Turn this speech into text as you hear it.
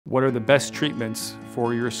What are the best treatments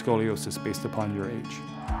for your scoliosis based upon your age?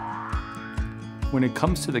 When it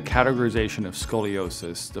comes to the categorization of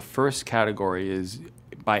scoliosis, the first category is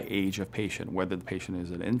by age of patient, whether the patient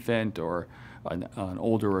is an infant or an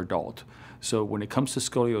older adult. So when it comes to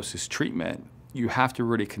scoliosis treatment, you have to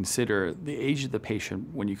really consider the age of the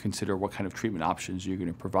patient when you consider what kind of treatment options you're going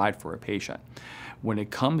to provide for a patient. When it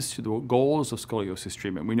comes to the goals of scoliosis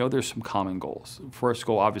treatment, we know there's some common goals. First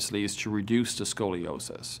goal, obviously, is to reduce the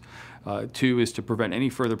scoliosis. Two is to prevent any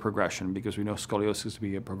further progression, because we know scoliosis to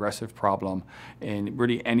be a progressive problem in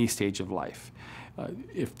really any stage of life.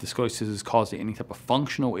 If the scoliosis is causing any type of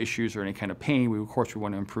functional issues or any kind of pain, of course we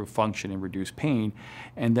want to improve function and reduce pain.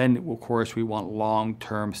 And then, of course, we want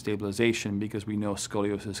long-term stabilization, because we know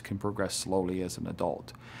scoliosis can progress slowly as an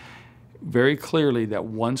adult. Very clearly that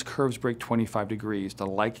once curves break 25 degrees, the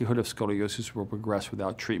likelihood of scoliosis will progress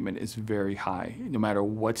without treatment is very high, no matter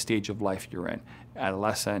what stage of life you're in: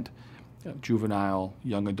 adolescent, juvenile,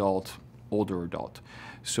 young adult, older adult.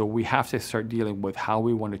 So we have to start dealing with how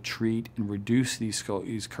we want to treat and reduce these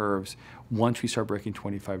curves once we start breaking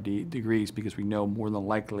 25 degrees, because we know more than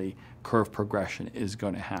likely curve progression is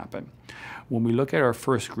going to happen. When we look at our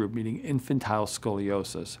first group, meaning infantile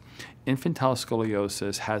scoliosis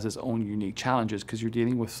has its own unique challenges, because you're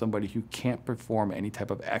dealing with somebody who can't perform any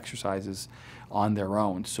type of exercises on their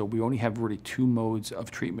own. So we only have really two modes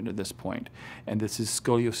of treatment at this point. And this is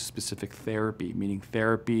scoliosis-specific therapy, meaning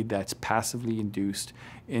therapy that's passively induced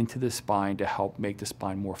into the spine to help make the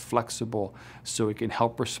spine more flexible, so it can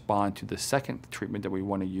help respond to the second treatment that we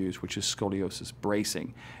want to use, which is scoliosis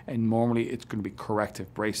bracing. And normally it's going to be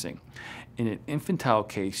corrective bracing. In an infantile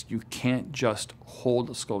case, you can't just hold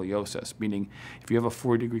the scoliosis, meaning if you have a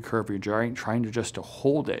 40-degree curve, you're trying to just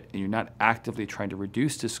hold it, and you're not actively trying to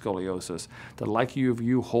reduce the scoliosis, the likelihood of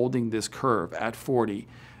you holding this curve at 40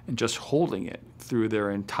 and just holding it through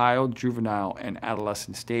their entire juvenile and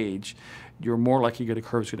adolescent stage, you're more likely the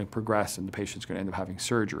curve is going to progress and the patient's going to end up having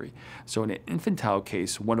surgery. So in an infantile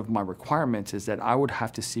case, one of my requirements is that I would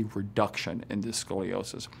have to see reduction in this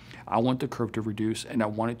scoliosis. I want the curve to reduce, and I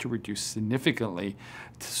want it to reduce significantly.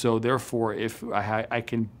 So therefore, if I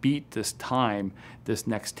can beat this time, this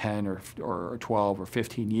next 10 or 12 or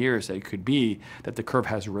 15 years that it could be, that the curve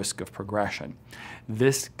has risk of progression.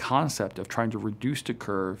 This concept of trying to reduce the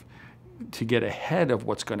curve to get ahead of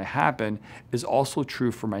what's going to happen is also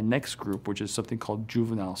true for my next group, which is something called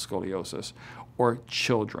juvenile scoliosis, or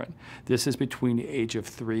children. This is between the age of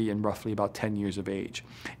 3 and roughly about 10 years of age.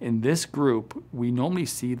 In this group, we normally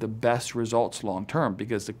see the best results long term,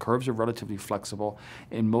 because the curves are relatively flexible.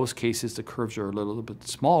 In most cases, the curves are a little bit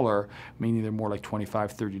smaller, meaning they're more like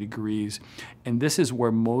 25, 30 degrees. And this is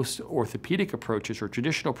where most orthopedic approaches or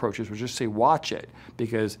traditional approaches will just say, watch it,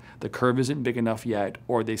 because the curve isn't big enough yet,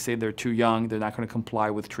 or they say they're too young, they're not going to comply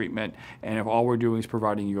with treatment. And if all we're doing is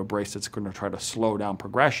providing you a brace that's going to try to slow down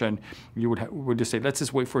progression, you would just say, let's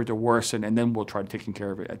just wait for it to worsen, and then we'll try taking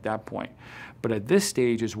care of it at that point. But at this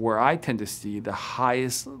stage is where I tend to see the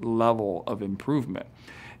highest level of improvement.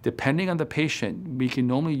 Depending on the patient, we can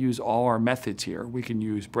normally use all our methods here. We can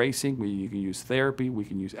use bracing, we can use therapy, we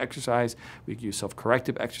can use exercise, we can use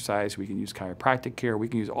self-corrective exercise, we can use chiropractic care, we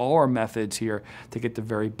can use all our methods here to get the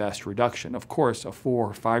very best reduction. Of course, a 4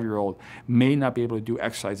 or 5-year-old may not be able to do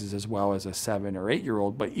exercises as well as a 7 or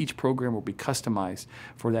 8-year-old, but each program will be customized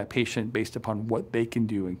for that patient based upon what they can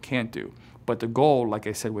do and can't do. But the goal, like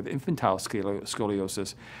I said, with infantile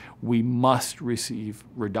scoliosis, we must receive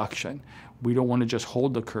reduction. We don't want to just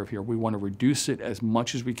hold the curve here. We want to reduce it as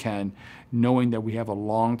much as we can, knowing that we have a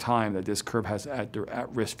long time that this curve has at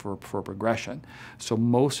risk for progression. So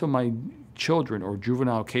most of my children or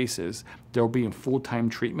juvenile cases, they'll be in full-time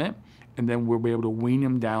treatment, and then we'll be able to wean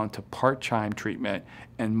them down to part-time treatment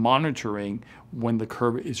and monitoring when the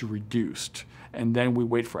curve is reduced. And then we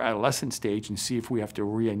wait for adolescent stage and see if we have to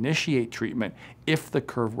reinitiate treatment if the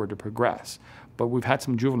curve were to progress. But we've had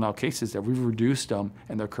some juvenile cases that we've reduced them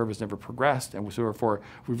and their curve has never progressed, and so therefore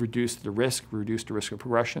we've reduced the risk of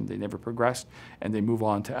progression. They never progressed, and they move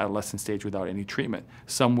on to adolescent stage without any treatment.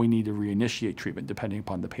 Some we need to reinitiate treatment depending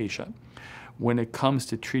upon the patient. When it comes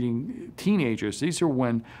to treating teenagers, these are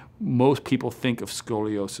when most people think of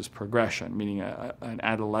scoliosis progression, meaning an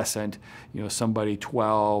adolescent, somebody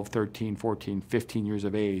 12, 13, 14, 15 years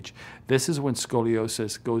of age. This is when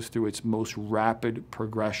scoliosis goes through its most rapid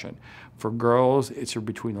progression. For girls, it's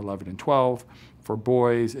between 11 and 12. For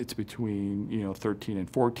boys, it's between 13 and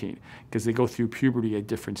 14, because they go through puberty at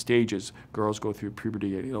different stages. Girls go through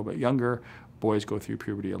puberty a little bit younger. Boys go through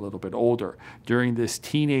puberty a little bit older. During this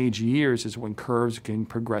teenage years is when curves can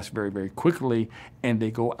progress very, very quickly, and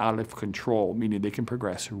they go out of control, meaning they can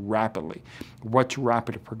progress rapidly. What's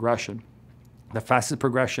rapid progression? The fastest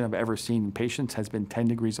progression I've ever seen in patients has been 10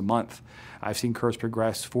 degrees a month. I've seen curves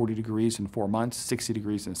progress 40 degrees in 4 months, 60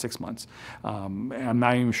 degrees in 6 months. And I'm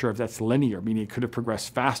not even sure if that's linear, meaning it could have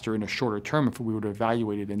progressed faster in a shorter term if we would have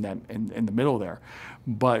evaluated in the middle there.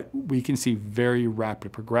 But we can see very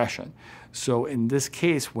rapid progression. So in this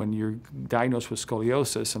case, when you're diagnosed with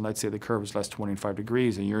scoliosis, and let's say the curve is less than 25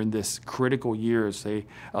 degrees, and you're in this critical years, say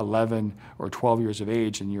 11 or 12 years of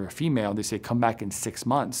age, and you're a female, they say come back in 6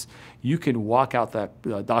 months, you can walk out that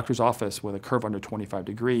doctor's office with a curve under 25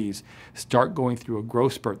 degrees, start going through a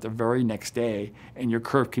growth spurt the very next day, and your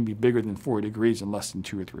curve can be bigger than 40 degrees in less than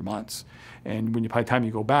 2 or 3 months. And when by the time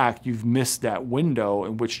you go back, you've missed that window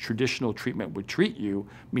in which traditional treatment would treat you,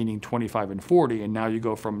 meaning 25 and 40, and now you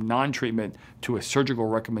go from non-treatment to a surgical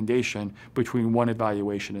recommendation between one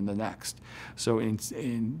evaluation and the next. So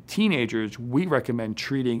in teenagers, we recommend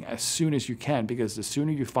treating as soon as you can, because the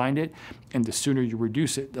sooner you find it and the sooner you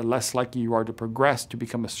reduce it, the less likely you are to progress to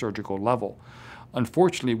become a surgical level.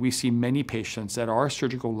 Unfortunately, we see many patients that are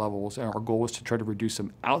surgical levels, and our goal is to try to reduce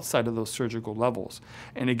them outside of those surgical levels.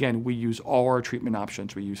 And again, we use all our treatment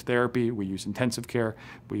options. We use therapy, we use intensive care,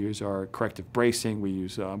 we use our corrective bracing, we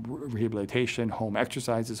use rehabilitation, home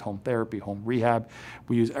exercises, home therapy, home rehab.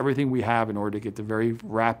 We use everything we have in order to get the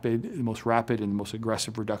most rapid and the most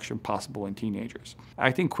aggressive reduction possible in teenagers.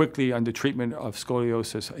 Acting quickly on the treatment of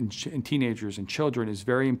scoliosis in teenagers and children is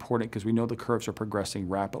very important because we know the curves are progressing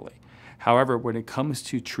rapidly. However, when it comes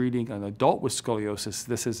to treating an adult with scoliosis,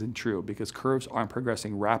 this isn't true because curves aren't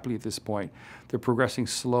progressing rapidly at this point. They're progressing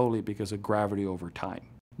slowly because of gravity over time.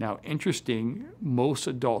 Now, interesting, most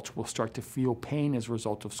adults will start to feel pain as a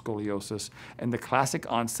result of scoliosis, and the classic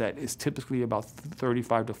onset is typically about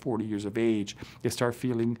 35 to 40 years of age. They start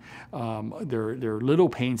feeling their little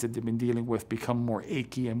pains that they've been dealing with become more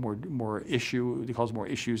achy and they cause more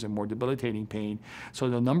issues and more debilitating pain. So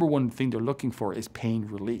the number one thing they're looking for is pain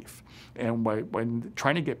relief. And when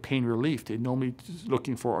trying to get pain relief, they're normally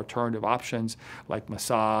looking for alternative options like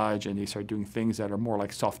massage, and they start doing things that are more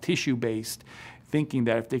like soft tissue based, thinking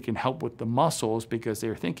that if they can help with the muscles, because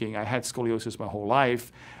they're thinking, I had scoliosis my whole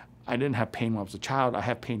life, I didn't have pain when I was a child, I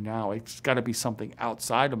have pain now, it's got to be something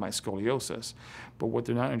outside of my scoliosis. But what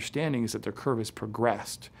they're not understanding is that their curve has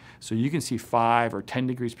progressed. So you can see 5 or 10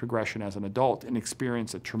 degrees progression as an adult and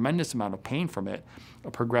experience a tremendous amount of pain from it,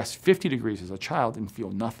 or progress 50 degrees as a child and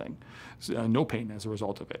feel nothing, no pain as a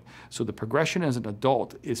result of it. So the progression as an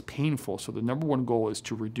adult is painful, so the number one goal is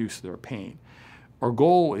to reduce their pain. Our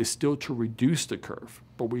goal is still to reduce the curve,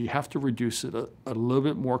 but we have to reduce it a little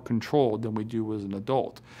bit more controlled than we do as an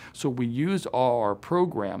adult. So we use all our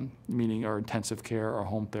program, meaning our intensive care, our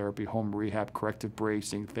home therapy, home rehab, corrective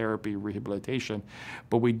bracing, therapy, rehabilitation,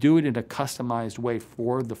 but we do it in a customized way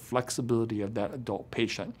for the flexibility of that adult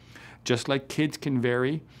patient. Just like kids can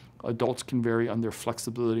vary, adults can vary on their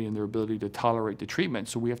flexibility and their ability to tolerate the treatment.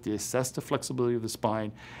 So we have to assess the flexibility of the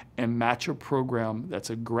spine and match a program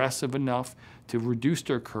that's aggressive enough to reduce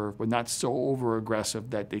their curve, but not so over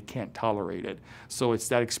aggressive that they can't tolerate it. So it's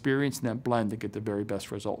that experience and that blend to get the very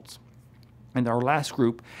best results. And our last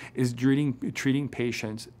group is treating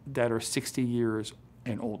patients that are 60 years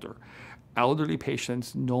and older. Elderly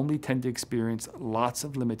patients normally tend to experience lots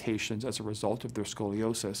of limitations as a result of their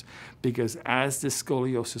scoliosis, because as this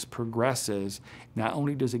scoliosis progresses, not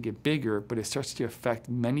only does it get bigger, but it starts to affect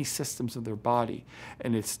many systems of their body,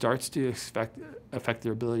 and it starts to affect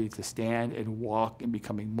their ability to stand and walk and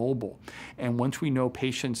becoming mobile. And once we know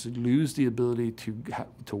patients lose the ability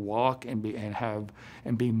to walk and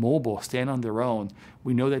be mobile, stand on their own,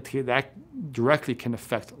 we know that directly can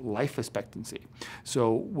affect life expectancy.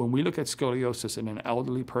 So when we look at scoliosis in an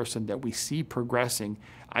elderly person that we see progressing,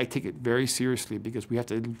 I take it very seriously, because we have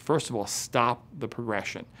to, first of all, stop the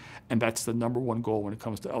progression. And that's the number one goal when it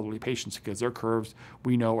comes to elderly patients, because their curves,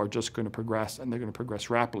 we know, are just going to progress, and they're going to progress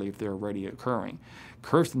rapidly if they're already occurring.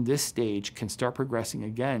 Curves in this stage can start progressing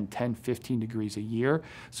again 10, 15 degrees a year.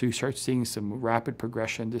 So you start seeing some rapid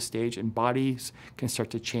progression at this stage, and bodies can start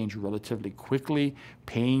to change relatively quickly.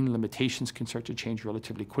 Pain limitations can start to change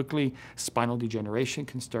relatively quickly. Spinal degeneration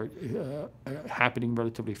can start happening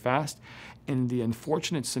relatively fast. And the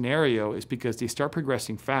unfortunate scenario is, because they start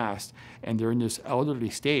progressing fast and they're in this elderly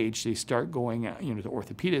stage, they start going to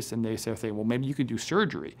orthopedists, and they say, well, maybe you could do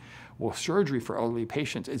surgery. Well, surgery for elderly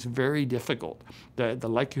patients is very difficult. The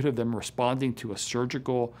likelihood of them responding to a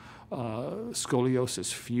surgical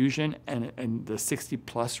scoliosis fusion, and the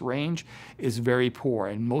 60+ range is very poor.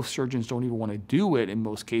 And most surgeons don't even want to do it in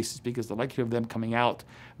most cases because the likelihood of them coming out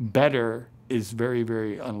better is very,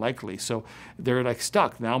 very unlikely. So they're like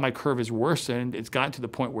stuck. Now my curve is worsened. It's gotten to the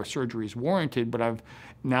point where surgery is warranted, but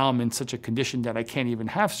now I'm in such a condition that I can't even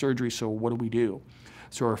have surgery. So what do we do?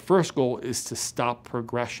 So our first goal is to stop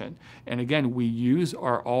progression. And again, we use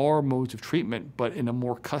all our modes of treatment, but in a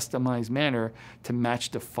more customized manner to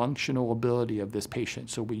match the functional ability of this patient.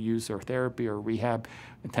 So we use our therapy or rehab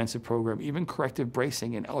intensive program, even corrective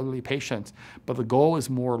bracing in elderly patients. But the goal is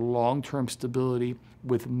more long-term stability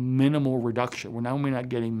with minimal reduction. We're not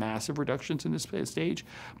getting massive reductions in this stage,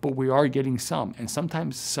 but we are getting some. And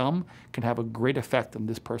sometimes some can have a great effect on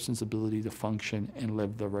this person's ability to function and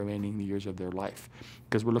live the remaining years of their life,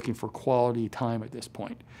 because we're looking for quality time at this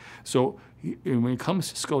point. So when it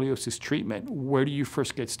comes to scoliosis treatment, where do you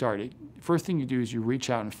first get started? First thing you do is you reach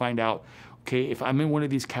out and find out, okay, if I'm in one of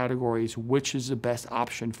these categories, which is the best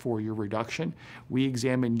option for your reduction? We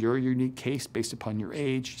examine your unique case based upon your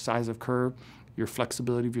age, size of curve, your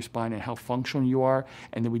flexibility of your spine, and how functional you are.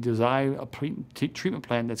 And then we design a treatment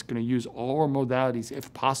plan that's going to use all our modalities,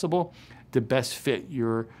 if possible, to best fit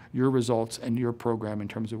your results and your program in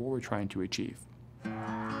terms of what we're trying to achieve.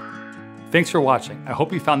 Thanks for watching. I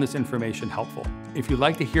hope you found this information helpful. If you'd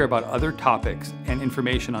like to hear about other topics and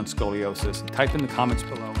information on scoliosis, type in the comments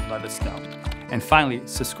below and let us know. And finally,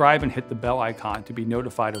 subscribe and hit the bell icon to be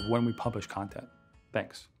notified of when we publish content.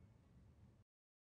 Thanks.